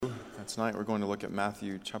Tonight we're going to look at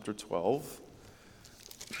Matthew chapter 12.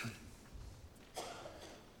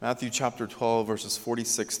 Matthew chapter 12, verses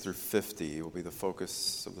 46 through 50 will be the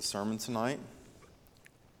focus of the sermon tonight.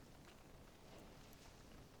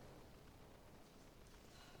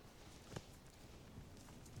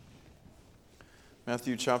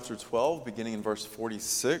 Matthew chapter 12, beginning in verse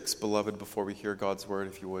 46. Beloved, before we hear God's word,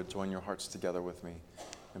 if you would, join your hearts together with me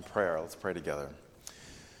in prayer. Let's pray together.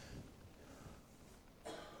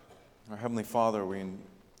 Our Heavenly Father, we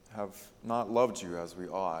have not loved you as we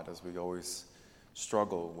ought, as we always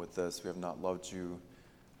struggle with this. We have not loved you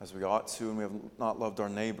as we ought to, and we have not loved our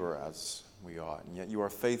neighbor as we ought. And yet you are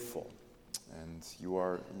faithful, and you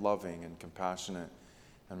are loving and compassionate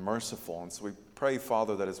and merciful. And so we pray,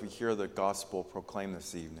 Father, that as we hear the gospel proclaimed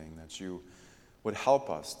this evening, that you would help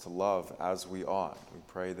us to love as we ought. We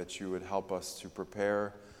pray that you would help us to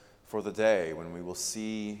prepare for the day when we will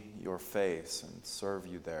see your face and serve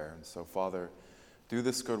you there. And so, Father, do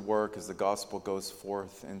this good work as the gospel goes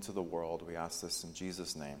forth into the world. We ask this in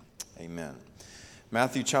Jesus' name. Amen.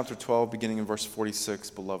 Matthew chapter 12, beginning in verse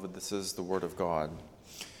 46. Beloved, this is the word of God.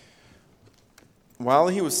 While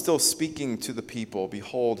he was still speaking to the people,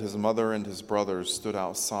 behold, his mother and his brothers stood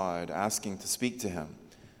outside, asking to speak to him.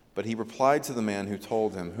 But he replied to the man who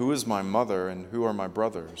told him, "Who is my mother and who are my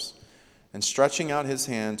brothers?" And stretching out his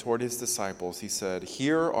hand toward his disciples, he said,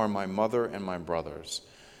 "Here are my mother and my brothers.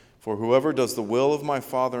 For whoever does the will of my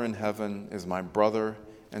Father in heaven is my brother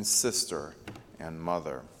and sister and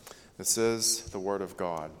mother." This is the word of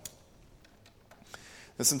God.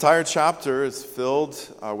 This entire chapter is filled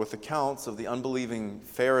with accounts of the unbelieving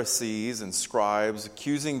Pharisees and scribes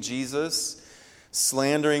accusing Jesus,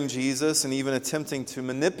 slandering Jesus, and even attempting to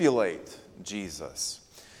manipulate Jesus.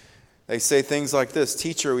 They say things like this: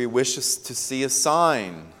 "Teacher, we wish to see a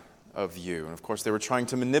sign of you." And of course, they were trying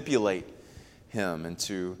to manipulate him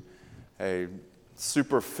into a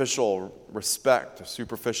superficial respect, a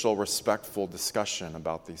superficial, respectful discussion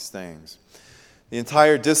about these things. The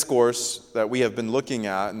entire discourse that we have been looking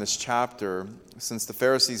at in this chapter, since the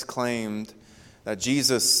Pharisees claimed that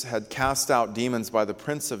Jesus had cast out demons by the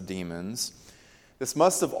prince of demons, this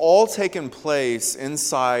must have all taken place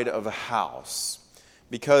inside of a house.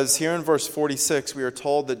 Because here in verse 46, we are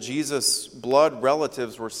told that Jesus' blood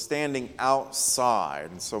relatives were standing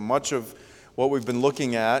outside. And so much of what we've been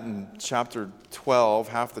looking at in chapter 12,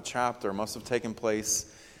 half the chapter, must have taken place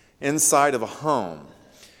inside of a home.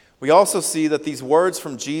 We also see that these words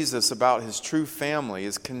from Jesus about his true family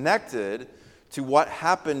is connected to what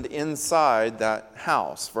happened inside that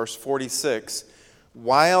house. Verse 46,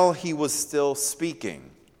 while he was still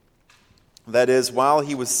speaking. That is, while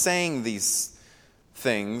he was saying these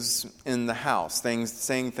things in the house,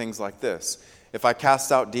 saying things like this: "If I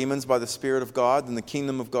cast out demons by the Spirit of God, then the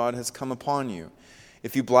kingdom of God has come upon you.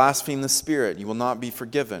 If you blaspheme the Spirit, you will not be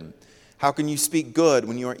forgiven. How can you speak good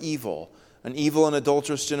when you are evil? An evil and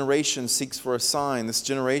adulterous generation seeks for a sign. This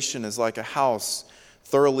generation is like a house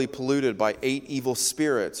thoroughly polluted by 8 evil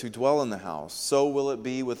spirits who dwell in the house. So will it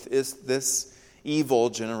be with this evil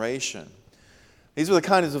generation." These were the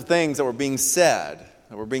kinds of things that were being said,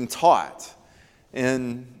 that were being taught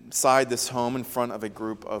inside this home in front of a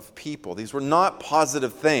group of people. These were not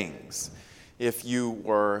positive things if you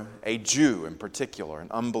were a Jew in particular, an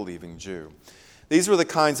unbelieving Jew. These were the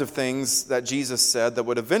kinds of things that Jesus said that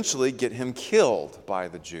would eventually get him killed by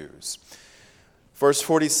the Jews. Verse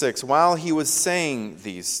 46, while he was saying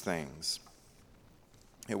these things,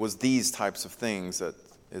 it was these types of things that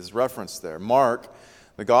is referenced there. Mark,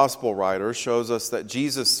 the gospel writer, shows us that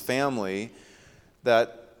Jesus' family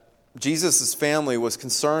was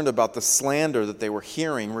concerned about the slander that they were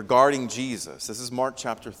hearing regarding Jesus. This is Mark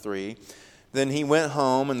chapter 3. Then he went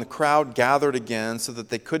home, and the crowd gathered again so that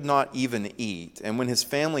they could not even eat. And when his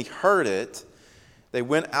family heard it, they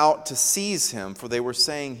went out to seize him, for they were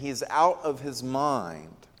saying, "He is out of his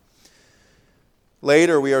mind."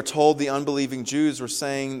 Later, we are told the unbelieving Jews were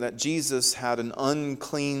saying that Jesus had an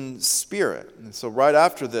unclean spirit. And so right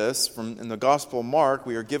after this, in the Gospel of Mark,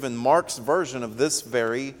 we are given Mark's version of this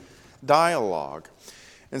very dialogue.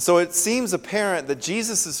 And so it seems apparent that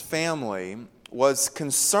Jesus' family was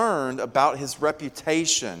concerned about his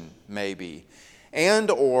reputation, maybe, and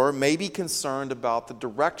or maybe concerned about the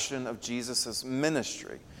direction of Jesus'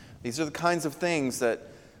 ministry. These are the kinds of things that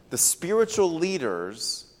the spiritual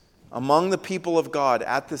leaders among the people of God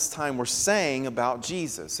at this time were saying about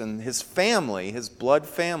Jesus. And his family, his blood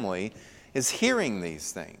family, is hearing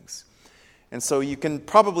these things. And so you can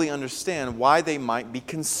probably understand why they might be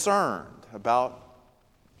concerned about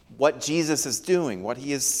what Jesus is doing, what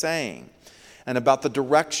he is saying, and about the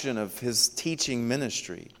direction of his teaching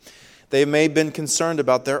ministry. They may have been concerned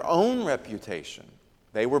about their own reputation.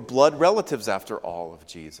 They were blood relatives, after all, of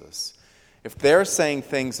Jesus. If they're saying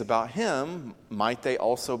things about him, might they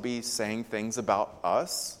also be saying things about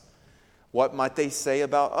us? What might they say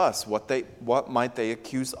about us? What might they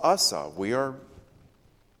accuse us of? We are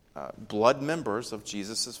blood members of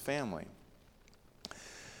Jesus' family.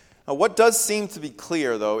 Now, what does seem to be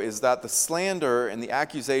clear, though, is that the slander and the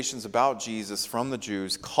accusations about Jesus from the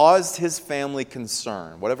Jews caused his family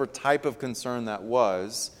concern. Whatever type of concern that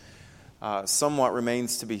was, somewhat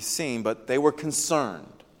remains to be seen, but they were concerned.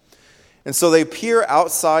 And so they appear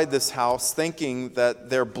outside this house thinking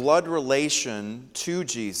that their blood relation to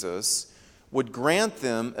Jesus would grant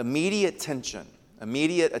them immediate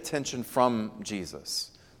attention from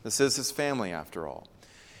Jesus. This is his family, after all.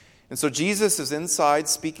 And so Jesus is inside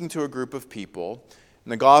speaking to a group of people. In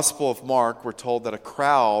the Gospel of Mark, we're told that a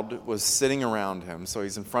crowd was sitting around him. So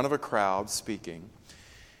he's in front of a crowd speaking.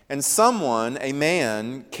 And someone, a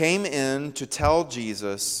man, came in to tell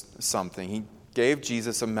Jesus something. He gave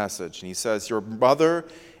Jesus a message. And he says, your mother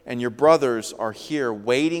and your brothers are here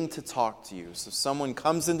waiting to talk to you. So someone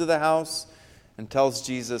comes into the house and tells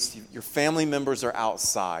Jesus, your family members are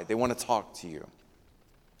outside. They want to talk to you.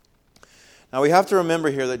 Now we have to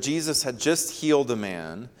remember here that Jesus had just healed a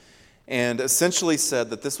man and essentially said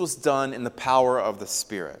that this was done in the power of the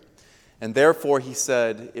Spirit. And therefore he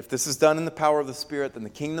said, if this is done in the power of the Spirit, then the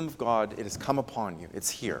kingdom of God, it has come upon you. It's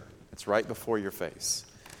here. It's right before your face.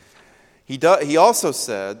 He also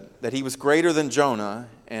said that he was greater than Jonah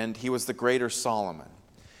and he was the greater Solomon.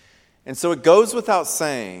 And so it goes without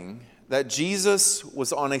saying that Jesus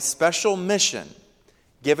was on a special mission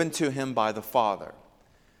given to him by the Father.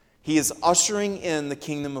 He is ushering in the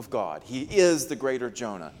kingdom of God. He is the greater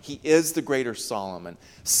Jonah. He is the greater Solomon.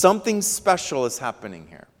 Something special is happening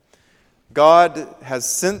here. God has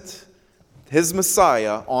sent his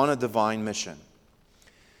Messiah on a divine mission.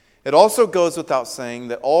 It also goes without saying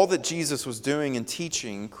that all that Jesus was doing and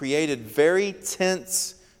teaching created very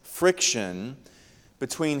tense friction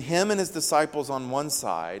between him and his disciples on one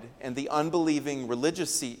side and the unbelieving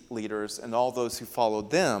religious leaders and all those who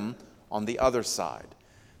followed them on the other side.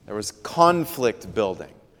 There was conflict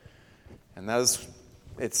building. And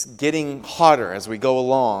it's getting hotter as we go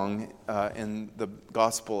along in the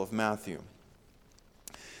Gospel of Matthew.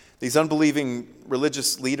 These unbelieving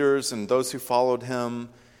religious leaders and those who followed him,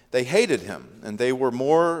 they hated him. And they were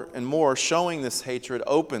more and more showing this hatred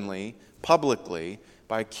openly, publicly,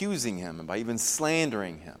 by accusing him and by even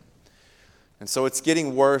slandering him. And so it's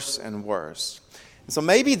getting worse and worse. And so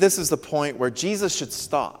maybe this is the point where Jesus should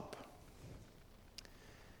stop.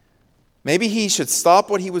 Maybe he should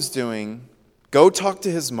stop what he was doing, go talk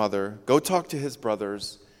to his mother, go talk to his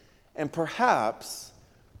brothers, and perhaps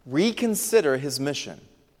reconsider his mission.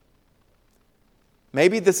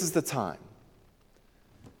 Maybe this is the time.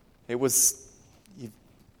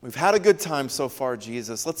 We've had a good time so far,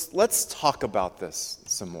 Jesus. Let's talk about this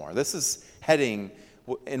some more. This is heading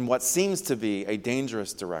in what seems to be a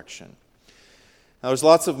dangerous direction. Now, there's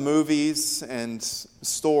lots of movies and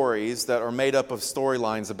stories that are made up of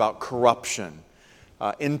storylines about corruption,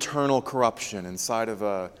 internal corruption inside of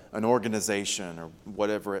an organization or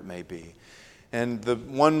whatever it may be. And the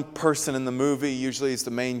one person in the movie, usually is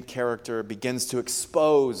the main character, begins to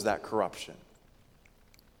expose that corruption.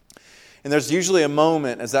 And there's usually a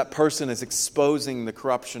moment as that person is exposing the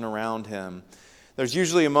corruption around him, there's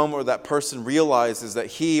usually a moment where that person realizes that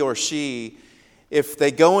he or she, if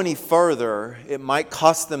they go any further, it might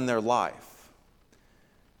cost them their life.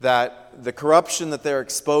 That the corruption that they're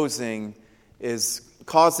exposing is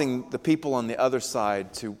causing the people on the other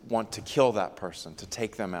side to want to kill that person, to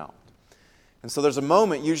take them out. And so there's a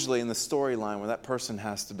moment usually in the storyline where that person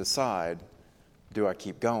has to decide, do I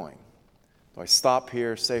keep going? Do I stop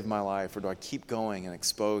here, save my life, or do I keep going and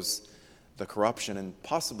expose the corruption and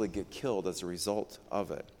possibly get killed as a result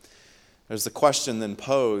of it? There's the question then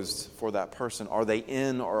posed for that person, are they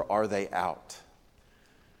in or are they out?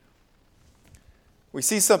 We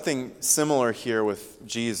see something similar here with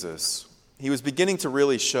Jesus. He was beginning to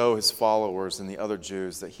really show his followers and the other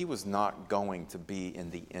Jews that he was not going to be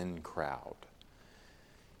in the in crowd.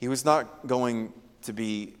 He was not going to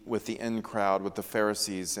be with the in crowd, with the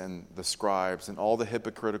Pharisees and the scribes and all the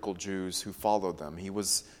hypocritical Jews who followed them. He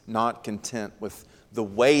was not content with the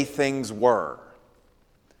way things were.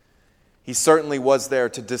 He certainly was there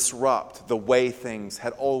to disrupt the way things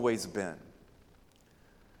had always been.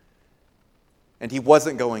 And he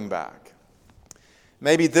wasn't going back.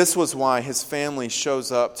 Maybe this was why his family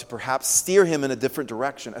shows up to perhaps steer him in a different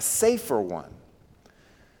direction, a safer one.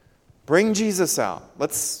 Bring Jesus out.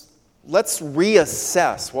 Let's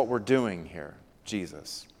reassess what we're doing here,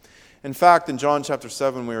 Jesus. In fact, in John chapter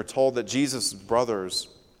 7, we are told that Jesus' brothers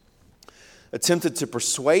attempted to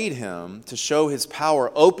persuade him to show his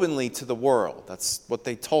power openly to the world. That's what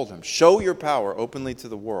they told him. Show your power openly to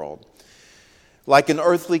the world, like an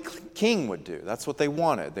earthly king would do. That's what they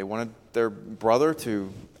wanted. They wanted their brother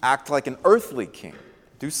to act like an earthly king,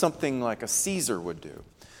 do something like a Caesar would do.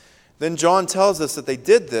 Then John tells us that they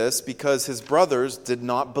did this because his brothers did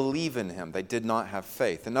not believe in him. They did not have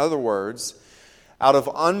faith. In other words, out of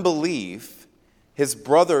unbelief, his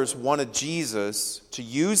brothers wanted Jesus to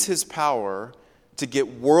use his power to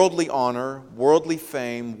get worldly honor, worldly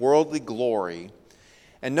fame, worldly glory.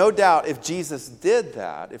 And no doubt if Jesus did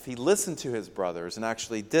that, if he listened to his brothers and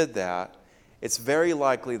actually did that, it's very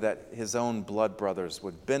likely that his own blood brothers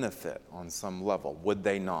would benefit on some level, would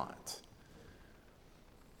they not?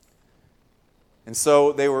 And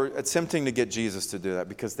so they were attempting to get Jesus to do that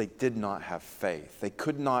because they did not have faith. They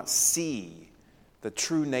could not see the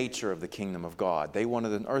true nature of the kingdom of God. They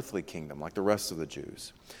wanted an earthly kingdom like the rest of the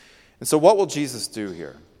Jews. And so what will Jesus do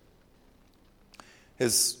here?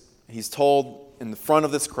 He's told in the front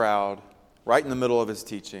of this crowd, right in the middle of his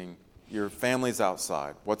teaching, your family's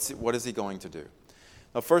outside. What is he going to do?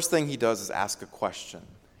 The first thing he does is ask a question.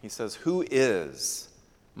 He says, "Who is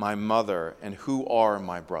my mother and who are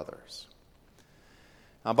my brothers?"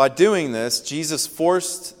 Now, by doing this, Jesus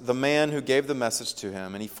forced the man who gave the message to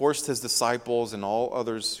him, and he forced his disciples and all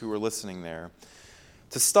others who were listening there,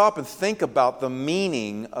 to stop and think about the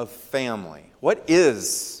meaning of family. What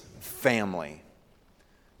is family?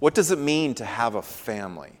 What does it mean to have a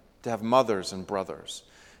family, to have mothers and brothers?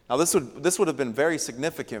 Now, this would have been very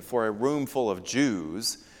significant for a room full of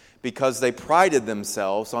Jews because they prided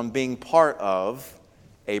themselves on being part of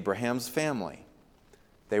Abraham's family.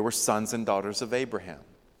 They were sons and daughters of Abraham.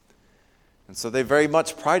 And so they very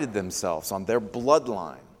much prided themselves on their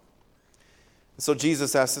bloodline. And so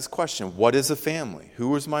Jesus asked this question, what is a family?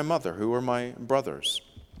 Who is my mother? Who are my brothers?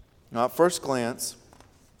 Now, at first glance,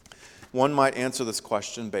 one might answer this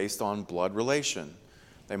question based on blood relation.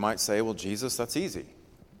 They might say, well, Jesus, that's easy.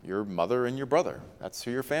 Your mother and your brother. That's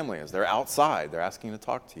who your family is. They're outside. They're asking to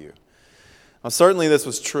talk to you. Now, certainly this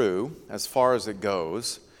was true as far as it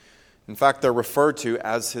goes. In fact, they're referred to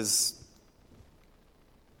as his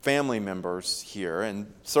family members here,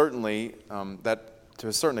 and certainly that to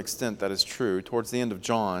a certain extent that is true. Towards the end of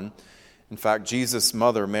John, in fact, Jesus'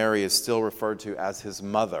 mother, Mary, is still referred to as his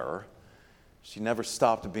mother. She never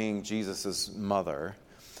stopped being Jesus' mother.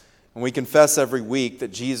 And we confess every week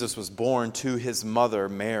that Jesus was born to his mother,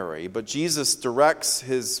 Mary, but Jesus directs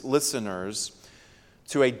his listeners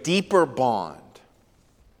to a deeper bond,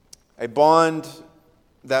 a bond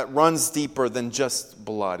that runs deeper than just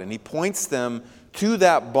blood, and he points them to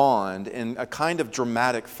that bond in a kind of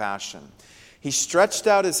dramatic fashion. He stretched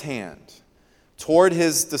out his hand toward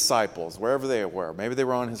his disciples, wherever they were. Maybe they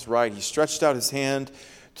were on his right. He stretched out his hand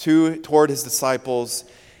toward his disciples,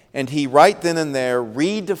 and he right then and there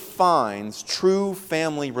redefines true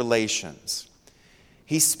family relations.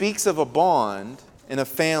 He speaks of a bond in a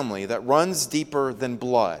family that runs deeper than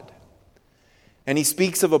blood. And he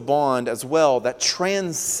speaks of a bond as well that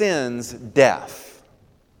transcends death.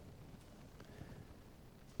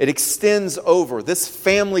 It extends over, this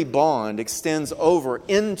family bond extends over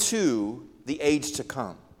into the age to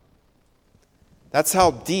come. That's how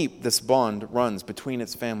deep this bond runs between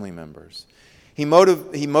its family members. He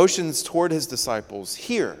motions toward his disciples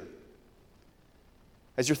here.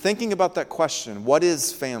 As you're thinking about that question, what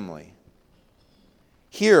is family?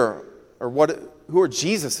 Here, who are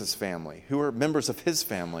Jesus' family? Who are members of his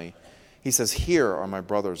family? He says, here are my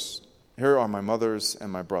brothers, here are my mothers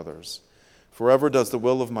and my brothers. Whoever does the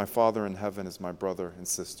will of my Father in heaven is my brother and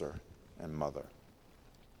sister and mother.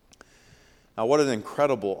 Now, what an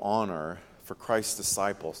incredible honor for Christ's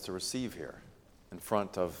disciples to receive here in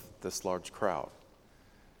front of this large crowd.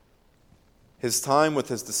 His time with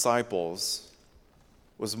his disciples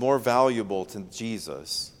was more valuable to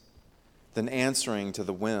Jesus than answering to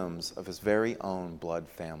the whims of his very own blood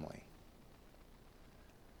family.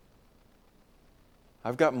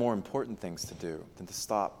 I've got more important things to do than to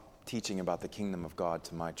stop teaching about the kingdom of God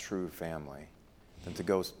to my true family, than to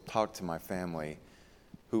go talk to my family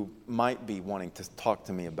who might be wanting to talk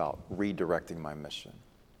to me about redirecting my mission.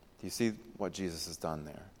 Do you see what Jesus has done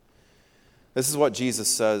there? This is what Jesus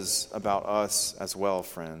says about us as well,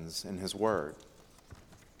 friends, in his word.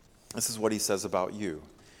 This is what he says about you.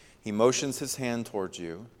 He motions his hand towards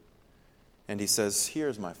you, and he says,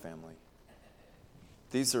 here's my family.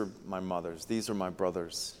 These are my mothers. These are my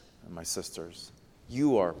brothers and my sisters.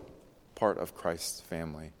 You are part of Christ's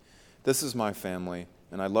family. This is my family,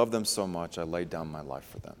 and I love them so much, I laid down my life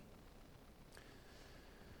for them.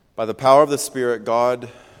 By the power of the Spirit, God,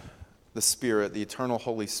 the Spirit, the eternal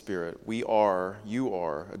Holy Spirit, you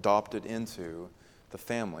are adopted into the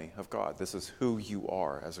family of God. This is who you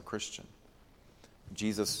are as a Christian.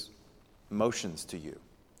 Jesus motions to you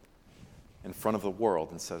in front of the world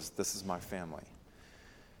and says, this is my family.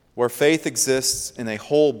 Where faith exists in a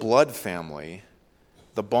whole blood family,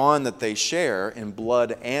 the bond that they share in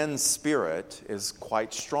blood and spirit is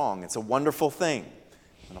quite strong. It's a wonderful thing.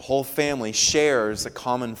 And the whole family shares a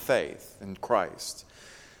common faith in Christ.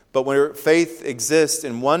 But where faith exists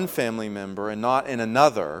in one family member and not in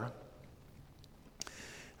another,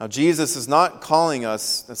 now Jesus is not calling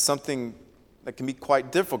us, that's something that can be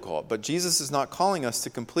quite difficult, but Jesus is not calling us to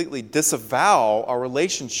completely disavow our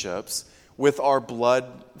relationships with our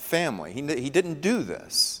blood family. He didn't do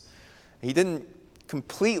this. He didn't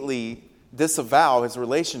completely disavow his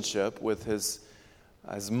relationship with his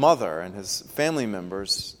mother and his family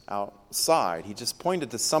members outside. He just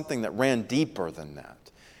pointed to something that ran deeper than that.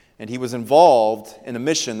 And he was involved in a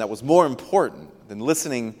mission that was more important than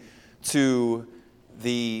listening to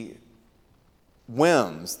the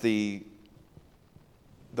whims, the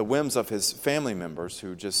whims of his family members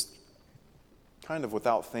who just kind of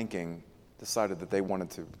without thinking decided that they wanted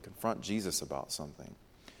to confront Jesus about something.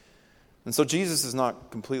 And so Jesus is not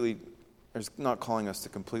calling us to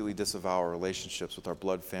completely disavow our relationships with our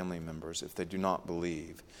blood family members if they do not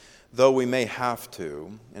believe. Though we may have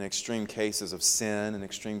to, in extreme cases of sin, in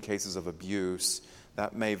extreme cases of abuse,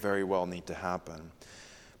 that may very well need to happen.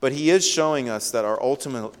 But he is showing us that our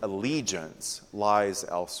ultimate allegiance lies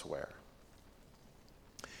elsewhere.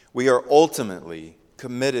 We are ultimately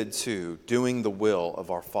committed to doing the will of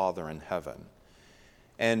our Father in heaven.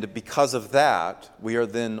 And because of that, we are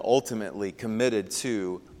then ultimately committed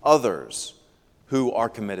to others who are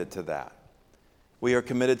committed to that. We are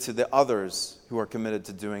committed to the others who are committed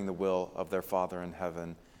to doing the will of their Father in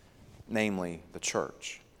heaven, namely the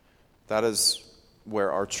church. That is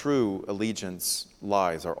where our true allegiance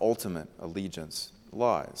lies, our ultimate allegiance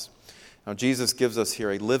lies. Now, Jesus gives us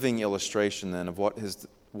here a living illustration then of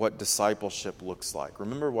what discipleship looks like.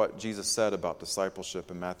 Remember what Jesus said about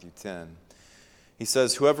discipleship in Matthew 10. He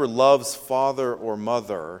says, "Whoever loves father or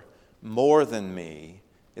mother more than me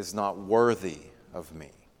is not worthy of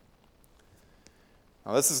me."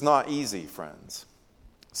 Now, this is not easy, friends.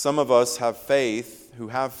 Some of us who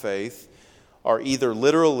have faith, are either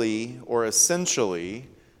literally or essentially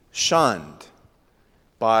shunned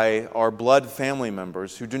by our blood family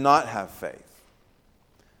members who do not have faith.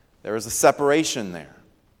 There is a separation there.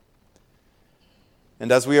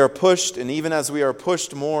 And as we are pushed, and even as we are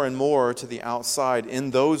pushed more and more to the outside in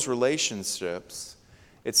those relationships,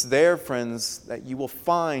 it's there, friends, that you will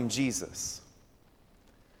find Jesus.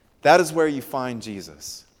 That is where you find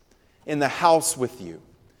Jesus. In the house with you,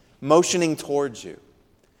 motioning towards you,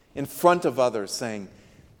 in front of others, saying,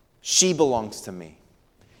 "She belongs to me.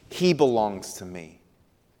 He belongs to me.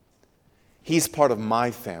 He's part of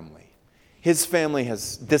my family." His family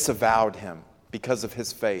has disavowed him because of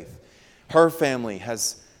his faith. Her family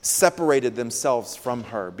has separated themselves from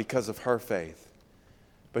her because of her faith.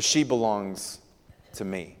 But she belongs to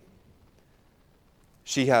me.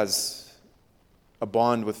 She has a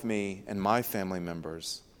bond with me and my family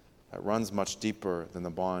members that runs much deeper than the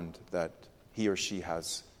bond that he or she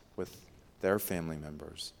has with their family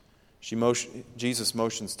members. Jesus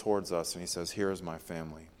motions towards us and he says, "Here is my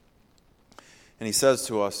family." And he says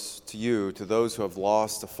to us, to you, to those who have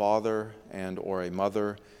lost a father and or a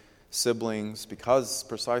mother, siblings,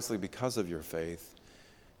 precisely because of your faith,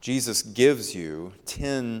 Jesus gives you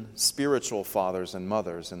 10 spiritual fathers and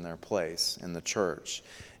mothers in their place in the church.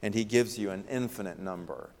 And he gives you an infinite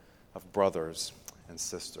number of brothers and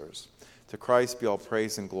sisters. To Christ be all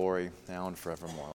praise and glory now and forevermore.